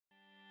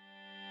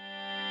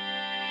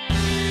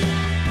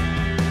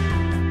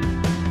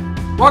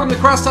Welcome to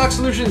Crosstalk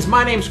Solutions.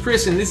 My name's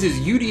Chris and this is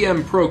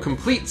UDM-Pro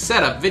Complete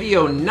Setup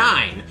Video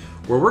 9,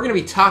 where we're going to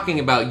be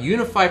talking about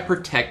UniFi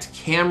Protect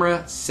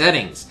camera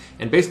settings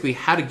and basically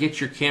how to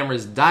get your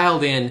cameras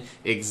dialed in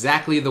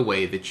exactly the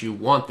way that you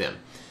want them.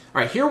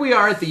 All right, here we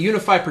are at the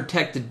UniFi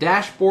Protect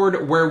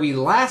dashboard where we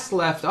last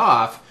left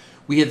off.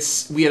 We had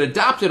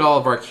adopted all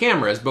of our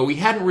cameras, but we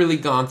hadn't really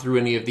gone through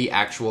any of the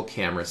actual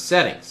camera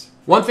settings.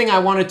 One thing I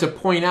wanted to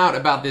point out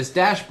about this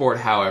dashboard,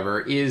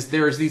 however, is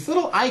there's these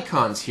little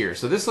icons here.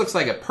 So this looks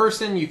like a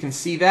person, you can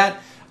see that.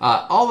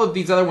 All of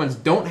these other ones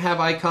don't have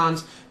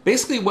icons.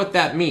 Basically what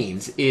that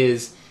means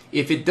is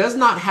if it does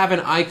not have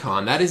an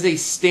icon, that is a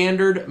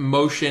standard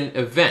motion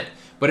event.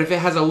 But if it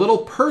has a little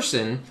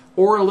person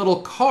or a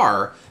little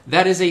car,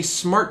 that is a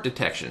smart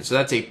detection. So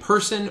that's a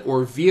person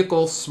or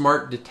vehicle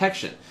smart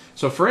detection.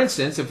 So for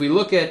instance, if we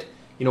look at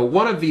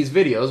one of these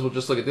videos, we'll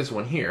just look at this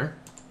one here.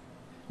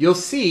 You'll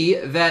see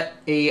that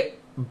a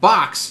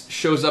box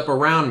shows up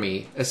around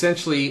me,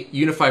 essentially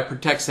UniFi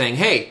Protect saying,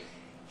 hey,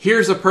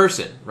 here's a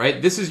person,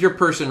 right? This is your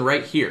person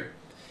right here.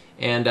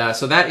 And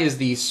so that is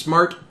the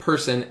smart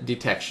person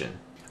detection.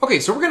 Okay,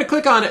 so we're going to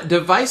click on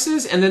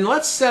devices and then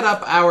let's set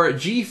up our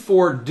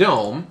G4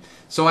 Dome.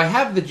 So I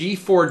have the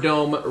G4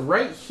 Dome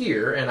right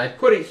here and I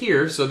put it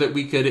here so that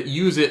we could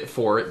use it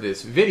for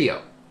this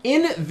video.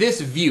 In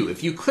this view,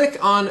 if you click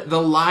on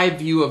the live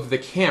view of the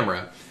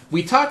camera,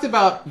 we talked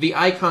about the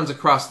icons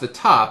across the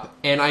top,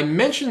 and I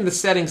mentioned the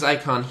settings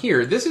icon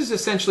here. This is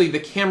essentially the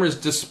camera's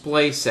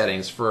display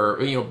settings for,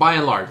 by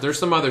and large. There's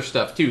some other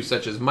stuff too,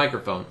 such as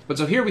microphone. But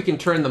so here we can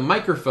turn the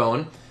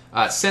microphone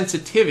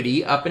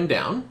sensitivity up and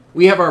down.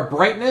 We have our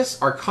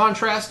brightness, our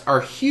contrast,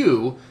 our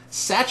hue,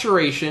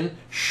 saturation,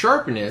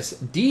 sharpness,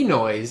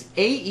 denoise,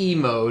 AE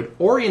mode,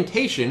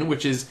 orientation,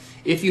 which is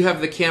if you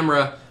have the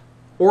camera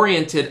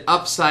oriented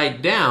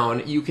upside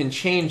down, you can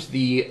change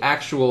the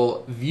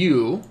actual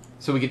view.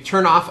 So we can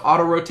turn off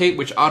auto rotate,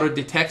 which auto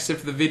detects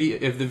if the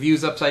view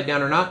is upside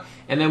down or not,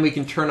 and then we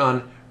can turn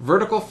on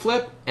vertical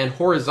flip and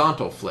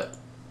horizontal flip.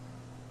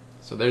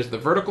 So there's the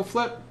vertical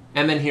flip,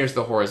 and then here's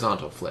the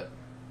horizontal flip.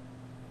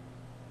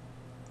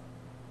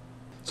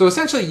 So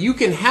essentially you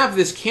can have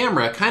this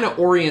camera kind of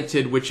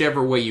oriented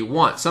whichever way you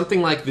want.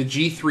 Something like the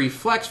G3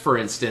 Flex, for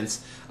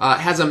instance,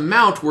 has a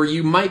mount where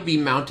you might be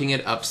mounting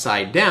it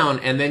upside down,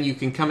 and then you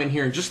can come in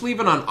here and just leave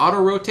it on auto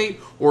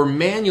rotate or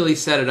manually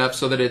set it up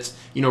so that it's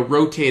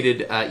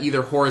rotated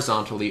either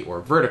horizontally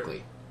or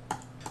vertically.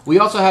 We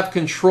also have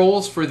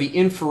controls for the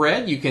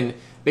infrared. You can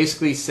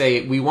basically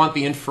say we want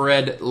the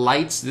infrared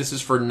lights, this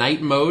is for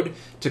night mode,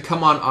 to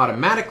come on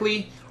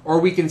automatically. Or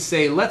we can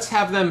say, let's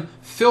have them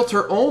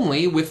filter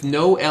only with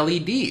no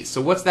LEDs. So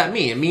what's that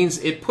mean? It means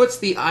it puts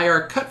the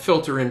IR cut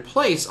filter in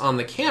place on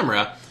the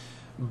camera,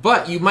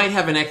 but you might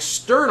have an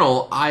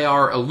external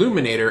IR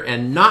illuminator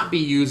and not be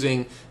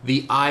using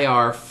the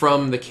IR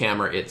from the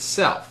camera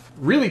itself.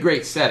 Really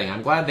great setting.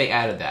 I'm glad they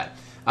added that.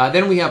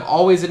 Then we have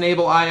always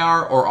enable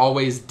IR or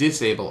always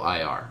disable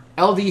IR.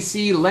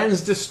 LDC,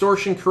 lens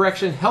distortion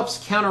correction,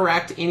 helps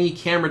counteract any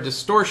camera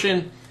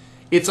distortion.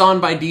 It's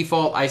on by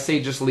default. I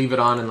say just leave it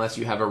on unless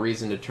you have a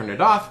reason to turn it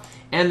off.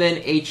 And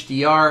then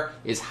HDR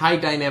is high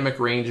dynamic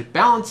range,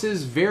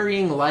 balances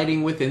varying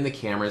lighting within the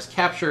camera's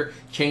capture.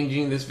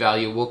 Changing this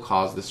value will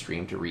cause the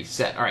stream to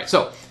reset. All right,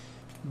 so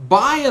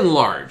by and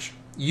large,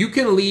 you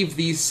can leave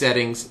these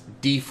settings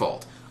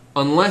default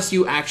unless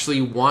you actually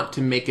want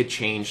to make a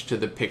change to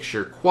the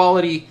picture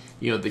quality,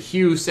 the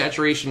hue,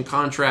 saturation,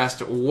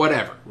 contrast,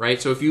 whatever,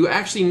 right? So if you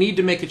actually need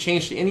to make a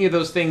change to any of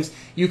those things,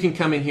 you can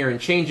come in here and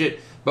change it.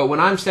 But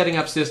when I'm setting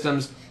up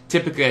systems,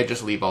 typically I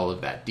just leave all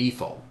of that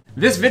default.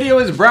 This video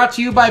is brought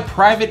to you by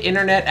Private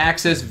Internet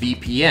Access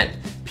VPN.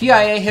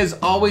 PIA has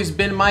always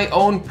been my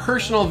own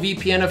personal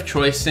VPN of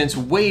choice since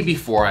way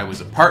before I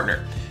was a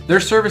partner. Their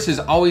service has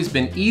always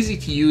been easy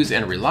to use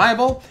and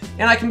reliable,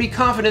 and I can be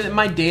confident that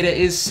my data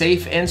is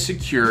safe and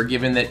secure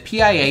given that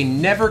PIA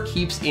never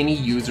keeps any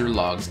user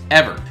logs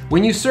ever.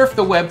 When you surf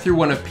the web through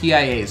one of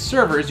PIA's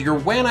servers, your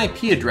WAN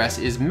IP address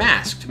is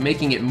masked,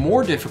 making it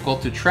more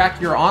difficult to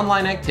track your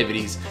online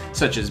activities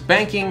such as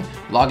banking,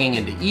 logging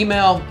into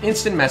email,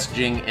 instant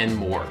messaging, and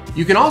more.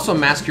 You can also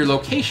mask your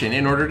location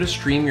in order to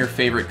stream your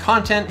favorite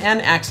content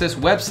and access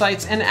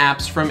websites and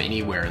apps from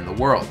anywhere in the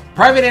world.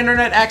 Private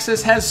Internet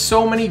Access has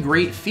so many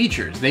great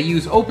features. They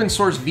use open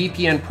source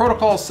VPN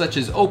protocols such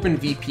as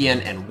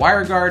OpenVPN and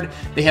WireGuard.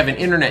 They have an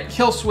internet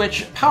kill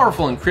switch,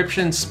 powerful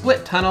encryption,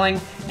 split tunneling,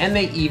 and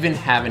they even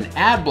have an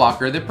ad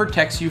blocker that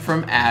protects you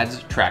from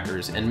ads,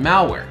 trackers, and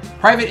malware.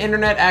 Private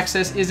Internet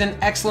Access is an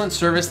excellent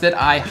service that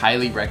I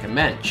highly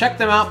recommend. Check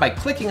them out by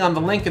clicking on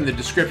the link in the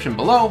description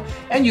below,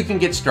 and you can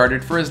get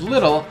started for as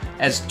little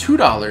as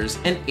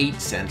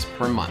 $2.08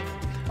 per month.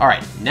 All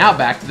right, now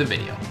back to the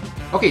video.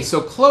 Okay,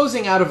 so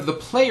closing out of the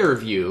player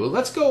view,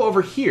 let's go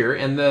over here,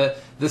 and the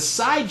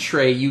side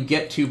tray you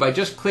get to by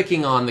just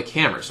clicking on the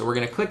camera. So we're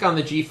going to click on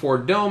the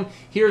G4 Dome.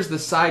 Here's the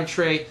side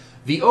tray.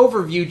 The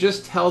overview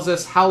just tells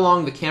us how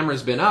long the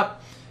camera's been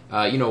up,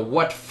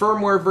 what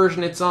firmware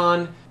version it's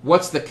on,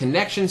 what's the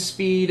connection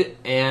speed,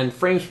 and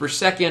frames per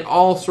second,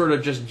 all sort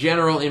of just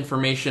general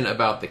information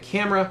about the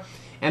camera.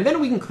 And then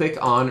we can click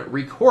on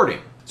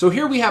recording. So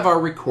here we have our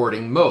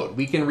recording mode.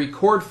 We can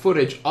record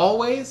footage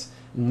always,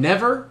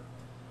 never,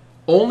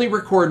 only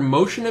record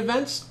motion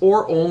events,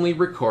 or only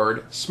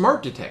record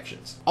smart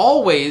detections.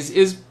 Always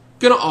is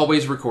gonna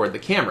always record the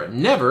camera.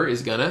 Never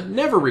is gonna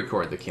never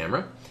record the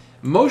camera.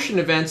 Motion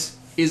events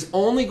is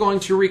only going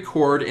to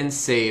record and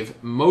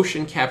save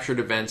motion captured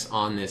events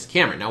on this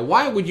camera. Now,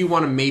 why would you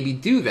want to maybe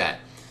do that?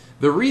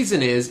 The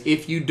reason is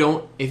if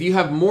you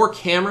have more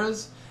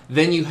cameras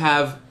than you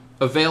have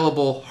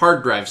available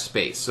hard drive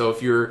space. So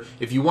if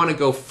you want to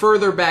go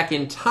further back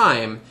in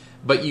time,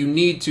 but you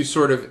need to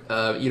sort of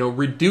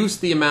reduce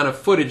the amount of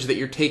footage that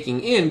you're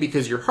taking in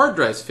because your hard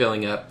drive's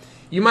filling up,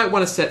 you might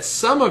want to set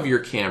some of your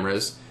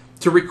cameras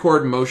to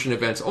record motion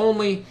events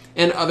only,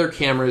 and other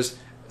cameras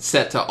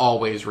set to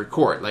always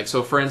record. Like,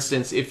 so for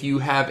instance, if you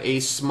have a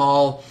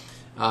small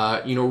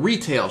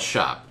retail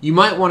shop, you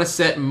might want to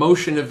set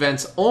motion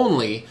events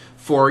only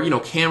for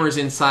cameras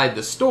inside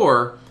the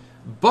store,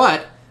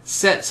 but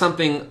set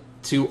something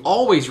to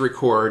always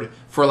record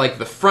for like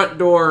the front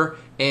door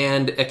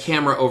and a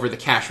camera over the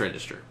cash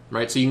register,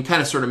 right? So you can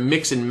kind of sort of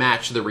mix and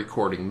match the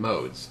recording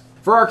modes.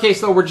 For our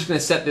case though, we're just going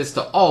to set this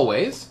to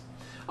always.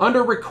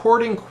 Under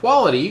recording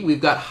quality, we've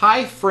got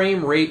high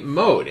frame rate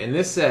mode, and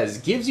this says,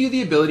 gives you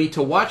the ability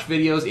to watch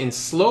videos in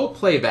slow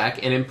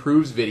playback and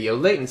improves video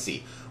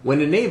latency.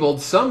 When enabled,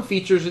 some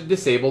features are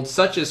disabled,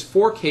 such as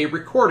 4K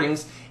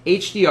recordings,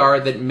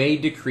 HDR that may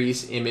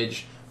decrease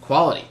image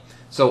quality.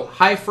 So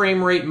high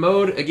frame rate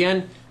mode,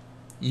 again,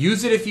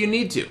 use it if you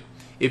need to.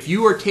 If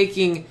you are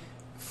taking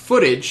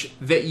footage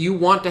that you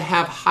want to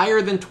have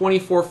higher than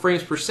 24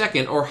 frames per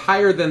second or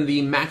higher than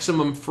the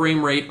maximum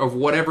frame rate of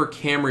whatever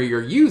camera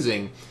you're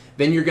using,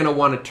 then you're going to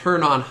want to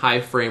turn on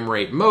high frame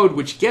rate mode,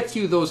 which gets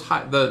you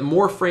the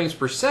more frames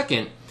per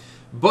second,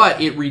 but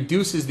it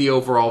reduces the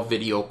overall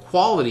video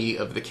quality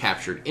of the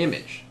captured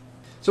image.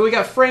 So we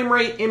got frame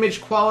rate,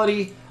 image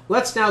quality.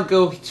 Let's now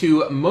go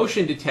to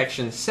motion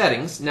detection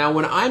settings. Now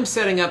when I'm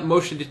setting up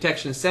motion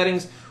detection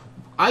settings,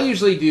 I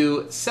usually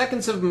do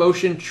seconds of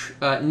motion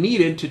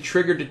needed to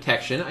trigger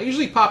detection. I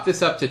usually pop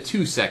this up to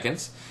 2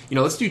 seconds.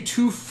 Let's do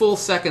 2 full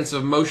seconds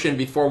of motion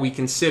before we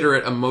consider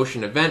it a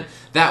motion event.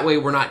 That way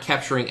we're not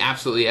capturing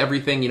absolutely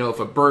everything. If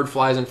a bird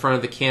flies in front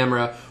of the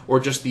camera or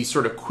just these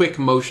sort of quick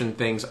motion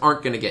things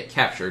aren't going to get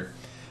captured.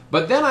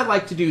 But then I'd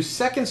like to do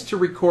seconds to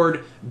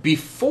record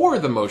before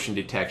the motion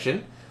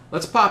detection.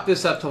 Let's pop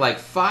this up to like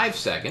 5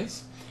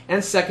 seconds.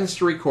 And seconds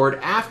to record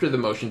after the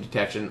motion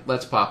detection.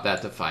 Let's pop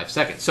that to 5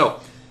 seconds. So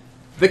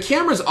the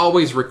camera's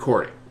always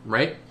recording,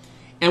 right?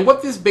 And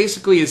what this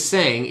basically is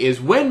saying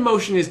is when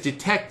motion is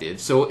detected,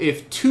 so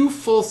if 2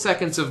 full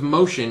seconds of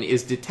motion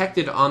is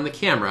detected on the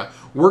camera,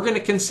 we're going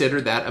to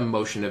consider that a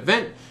motion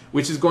event,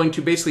 which is going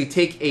to basically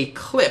take a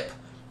clip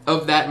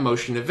of that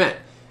motion event.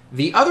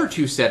 The other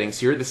 2 settings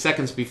here, the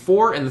seconds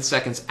before and the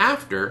seconds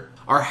after,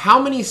 are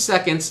how many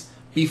seconds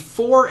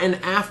before and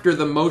after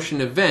the motion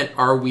event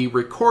are we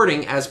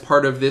recording as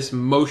part of this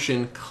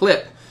motion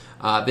clip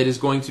that is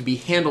going to be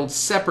handled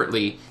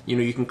separately.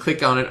 You can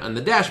click on it on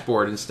the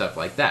dashboard and stuff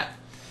like that.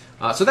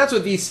 So that's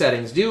what these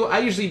settings do. I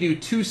usually do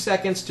 2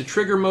 seconds to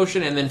trigger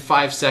motion and then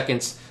 5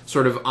 seconds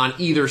sort of on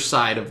either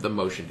side of the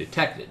motion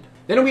detected.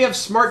 Then we have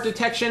smart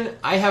detection.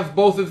 I have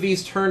both of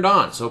these turned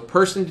on, so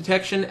person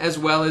detection as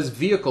well as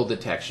vehicle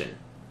detection.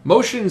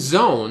 Motion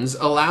zones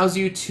allows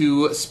you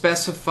to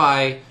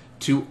specify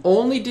to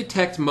only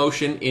detect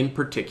motion in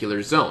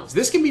particular zones.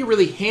 This can be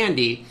really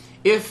handy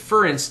if,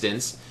 for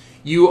instance,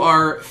 you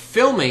are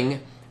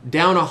filming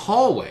down a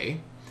hallway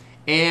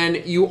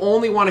and you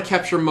only want to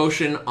capture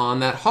motion on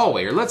that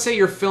hallway. Or let's say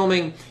you're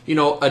filming,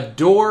 a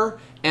door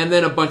and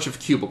then a bunch of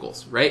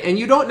cubicles, right? And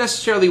you don't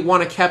necessarily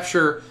want to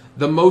capture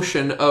the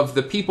motion of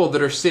the people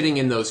that are sitting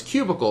in those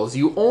cubicles.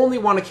 You only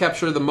want to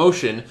capture the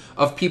motion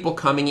of people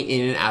coming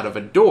in and out of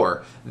a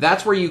door.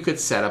 That's where you could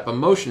set up a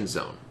motion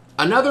zone.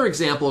 Another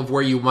example of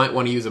where you might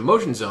want to use a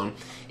motion zone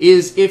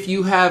is if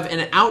you have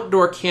an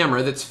outdoor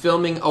camera that's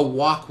filming a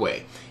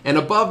walkway, and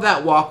above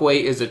that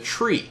walkway is a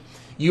tree.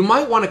 You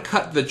might want to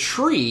cut the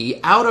tree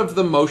out of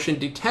the motion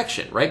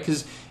detection, right?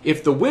 Because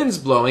if the wind's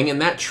blowing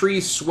and that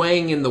tree's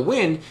swaying in the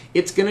wind,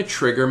 it's going to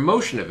trigger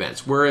motion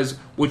events. Whereas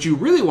what you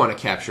really want to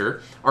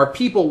capture are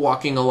people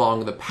walking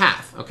along the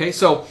path, okay?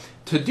 So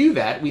to do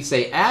that, we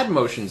say add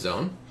motion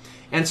zone.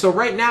 And so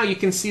right now you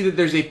can see that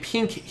there's a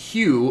pink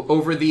hue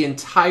over the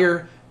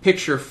entire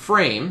picture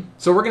frame.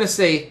 So we're going to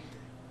say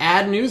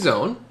add new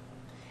zone.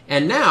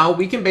 And now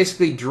we can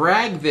basically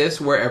drag this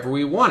wherever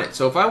we want it.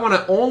 So if I want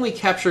to only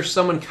capture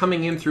someone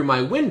coming in through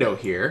my window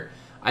here,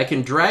 I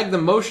can drag the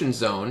motion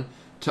zone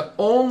to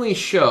only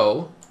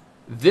show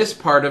this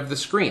part of the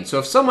screen. So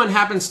if someone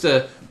happens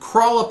to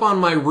crawl up on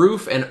my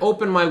roof and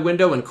open my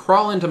window and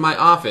crawl into my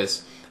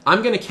office,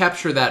 I'm going to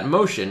capture that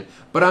motion,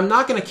 but I'm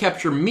not going to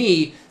capture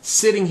me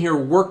sitting here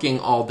working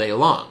all day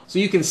long. So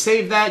you can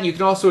save that. You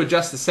can also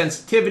adjust the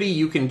sensitivity.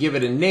 You can give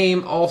it a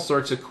name, all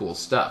sorts of cool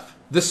stuff.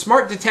 The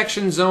smart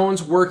detection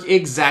zones work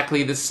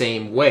exactly the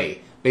same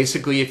way.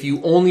 Basically, if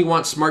you only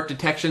want smart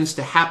detections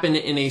to happen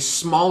in a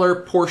smaller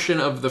portion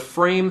of the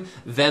frame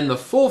than the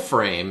full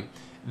frame,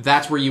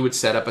 that's where you would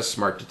set up a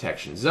smart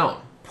detection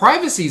zone.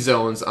 Privacy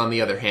zones, on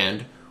the other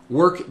hand,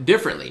 work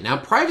differently. Now,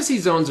 privacy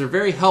zones are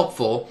very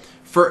helpful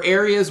for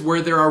areas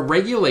where there are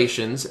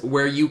regulations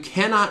where you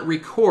cannot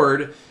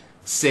record,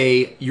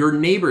 say, your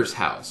neighbor's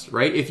house,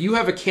 right? If you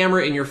have a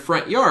camera in your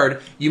front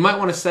yard, you might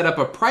want to set up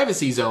a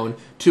privacy zone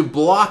to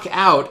block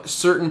out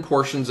certain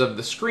portions of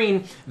the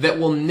screen that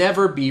will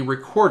never be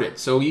recorded.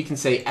 So you can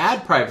say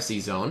add privacy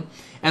zone,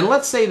 and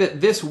let's say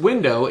that this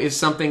window is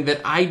something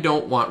that I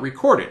don't want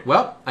recorded.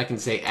 Well, I can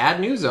say add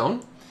new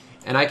zone,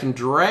 and I can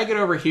drag it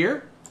over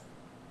here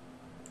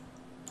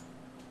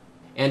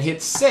and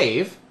hit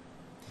save.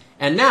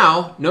 And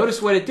now, notice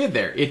what it did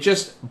there. It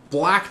just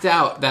blacked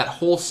out that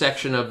whole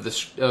section of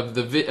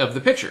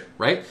the picture,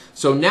 right?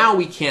 So now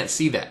we can't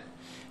see that.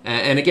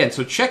 And again,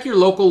 so check your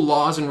local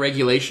laws and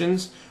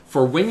regulations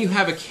for when you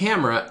have a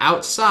camera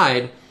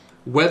outside,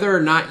 whether or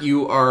not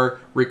you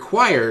are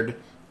required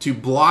to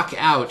block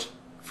out,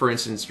 for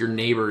instance, your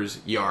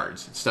neighbor's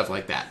yards, stuff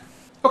like that.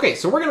 Okay,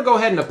 so we're going to go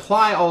ahead and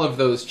apply all of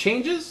those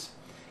changes.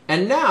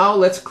 And now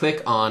let's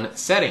click on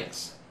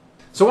Settings.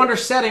 So under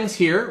Settings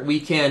here, we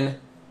can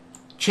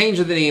change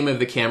the name of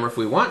the camera if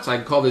we want. So I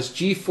can call this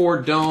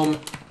G4 Dome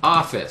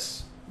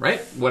Office, right?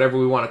 Whatever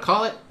we want to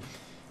call it.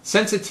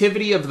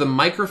 Sensitivity of the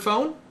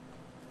microphone,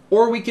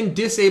 or we can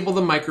disable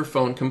the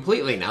microphone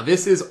completely. Now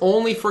this is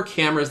only for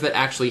cameras that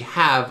actually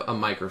have a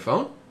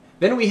microphone.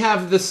 Then we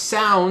have the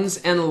sounds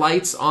and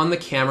lights on the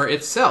camera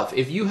itself.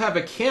 If you have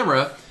a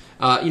camera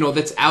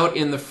that's out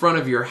in the front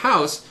of your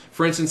house,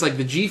 for instance, like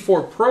the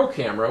G4 Pro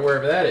camera,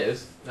 wherever that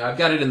is, I've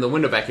got it in the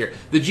window back here.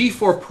 The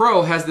G4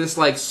 Pro has this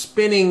like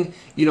spinning,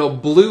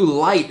 blue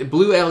light,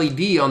 blue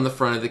LED on the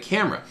front of the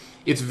camera.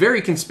 It's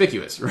very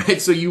conspicuous,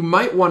 right? So you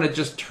might want to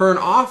just turn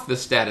off the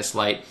status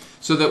light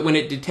so that when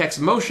it detects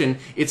motion,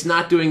 it's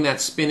not doing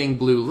that spinning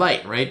blue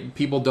light, right?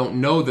 People don't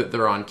know that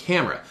they're on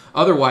camera.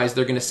 Otherwise,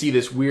 they're going to see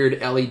this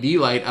weird LED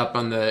light up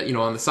on the,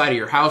 on the side of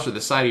your house or the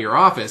side of your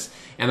office,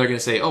 and they're going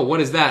to say, oh, what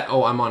is that?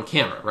 Oh, I'm on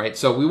camera, right?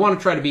 So we want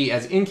to try to be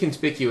as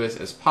inconspicuous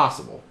as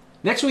possible.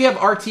 Next, we have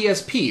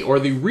RTSP, or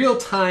the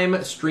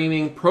real-time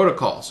streaming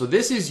protocol. So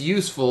this is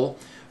useful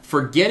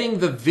for getting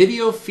the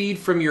video feed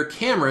from your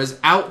cameras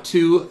out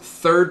to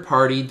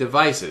third-party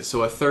devices.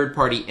 So a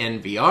third-party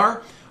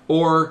NVR,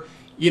 or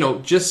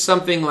just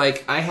something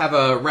like I have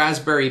a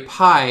Raspberry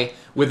Pi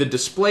with a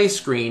display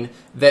screen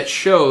that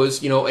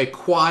shows, a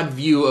quad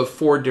view of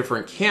 4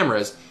 different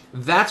cameras.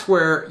 That's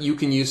where you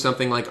can use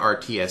something like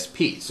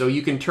RTSP. So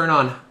you can turn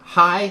on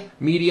high,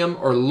 medium,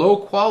 or low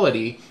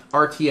quality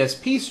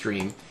RTSP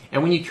stream,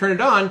 and when you turn it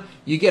on,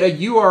 you get a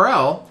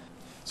URL.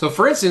 So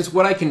for instance,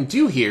 what I can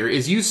do here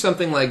is use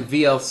something like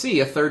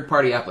VLC, a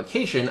third-party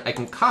application. I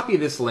can copy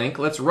this link.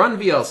 Let's run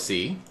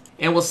VLC,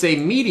 and we'll say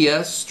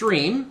Media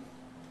Stream.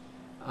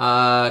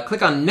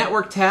 Click on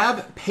Network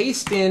tab,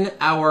 paste in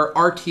our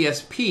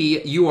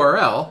RTSP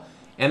URL,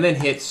 and then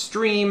hit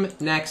Stream,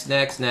 next,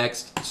 next,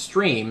 next,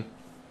 Stream,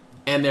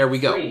 and there we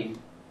go. And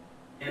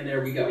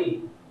there we go.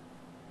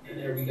 And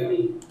there we go.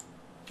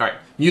 All right,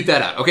 mute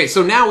that out. Okay,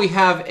 so now we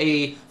have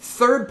a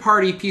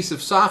third-party piece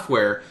of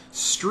software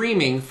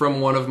streaming from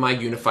one of my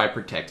UniFi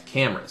Protect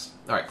cameras.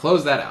 All right,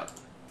 close that out.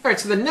 All right,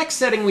 so the next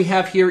setting we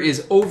have here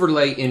is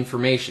overlay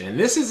information. And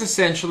this is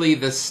essentially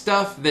the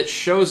stuff that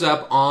shows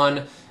up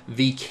on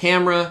the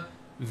camera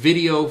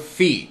video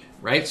feed,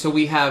 right? So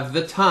we have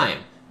the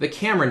time, the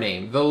camera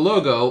name, the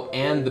logo,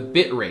 and the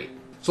bit rate.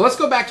 So let's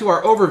go back to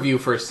our overview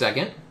for a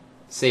second,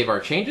 save our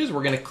changes.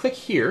 We're going to click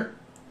here.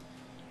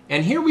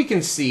 And here we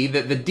can see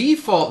that the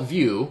default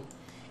view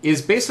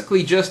is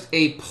basically just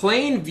a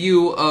plain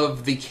view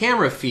of the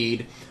camera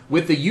feed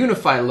with the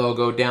UniFi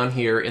logo down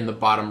here in the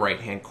bottom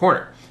right-hand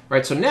corner.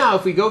 Right, so now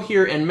if we go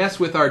here and mess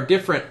with our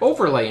different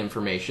overlay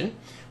information,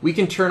 we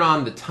can turn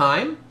on the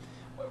time,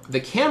 the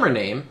camera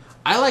name.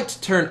 I like to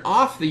turn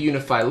off the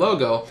UniFi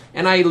logo,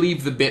 and I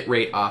leave the bit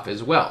rate off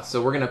as well.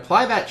 So we're going to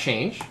apply that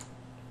change,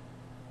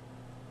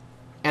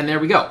 and there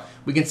we go.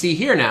 We can see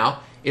here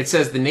now it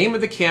says the name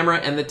of the camera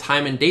and the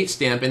time and date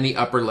stamp in the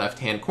upper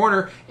left-hand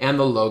corner, and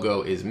the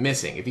logo is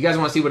missing. If you guys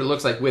want to see what it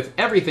looks like with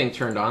everything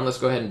turned on, let's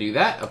go ahead and do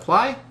that.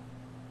 Apply.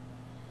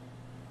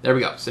 There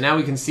we go. So now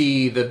we can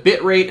see the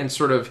bit rate and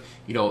sort of,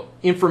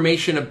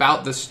 information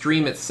about the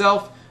stream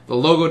itself, the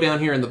logo down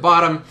here in the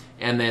bottom,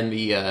 and then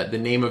the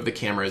name of the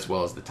camera as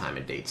well as the time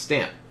and date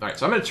stamp. All right,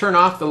 so I'm going to turn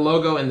off the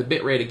logo and the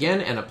bit rate again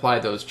and apply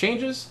those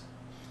changes,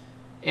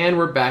 and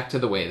we're back to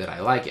the way that I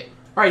like it.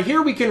 All right,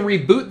 here we can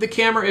reboot the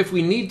camera if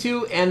we need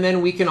to, and then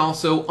we can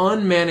also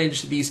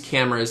unmanage these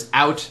cameras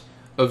out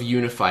of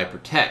UniFi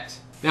Protect.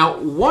 Now,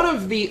 one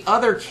of the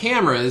other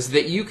cameras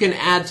that you can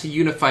add to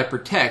UniFi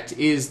Protect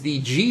is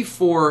the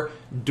G4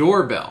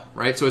 doorbell,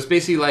 right? So it's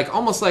basically like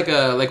almost like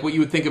what you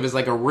would think of as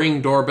like a Ring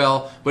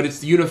doorbell, but it's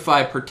the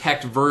UniFi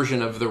Protect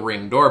version of the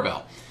Ring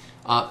doorbell.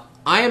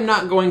 I am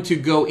not going to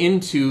go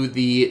into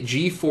the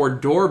G4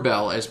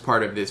 doorbell as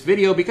part of this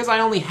video because I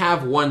only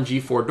have one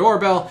G4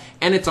 doorbell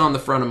and it's on the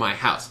front of my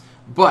house.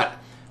 But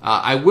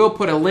I will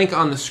put a link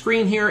on the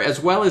screen here as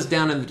well as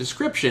down in the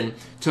description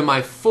to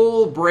my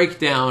full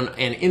breakdown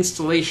and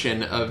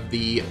installation of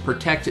the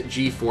Protect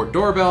G4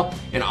 doorbell,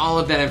 and all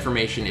of that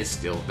information is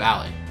still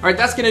valid. All right,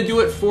 that's gonna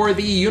do it for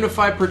the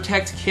UniFi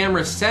Protect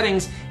camera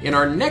settings. In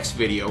our next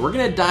video, we're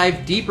gonna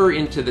dive deeper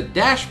into the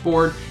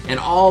dashboard and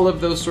all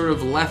of those sort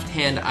of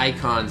left-hand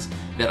icons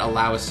that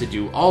allow us to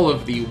do all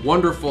of the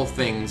wonderful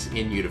things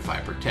in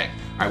UniFi Protect.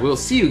 All right, we'll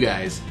see you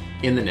guys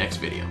in the next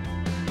video.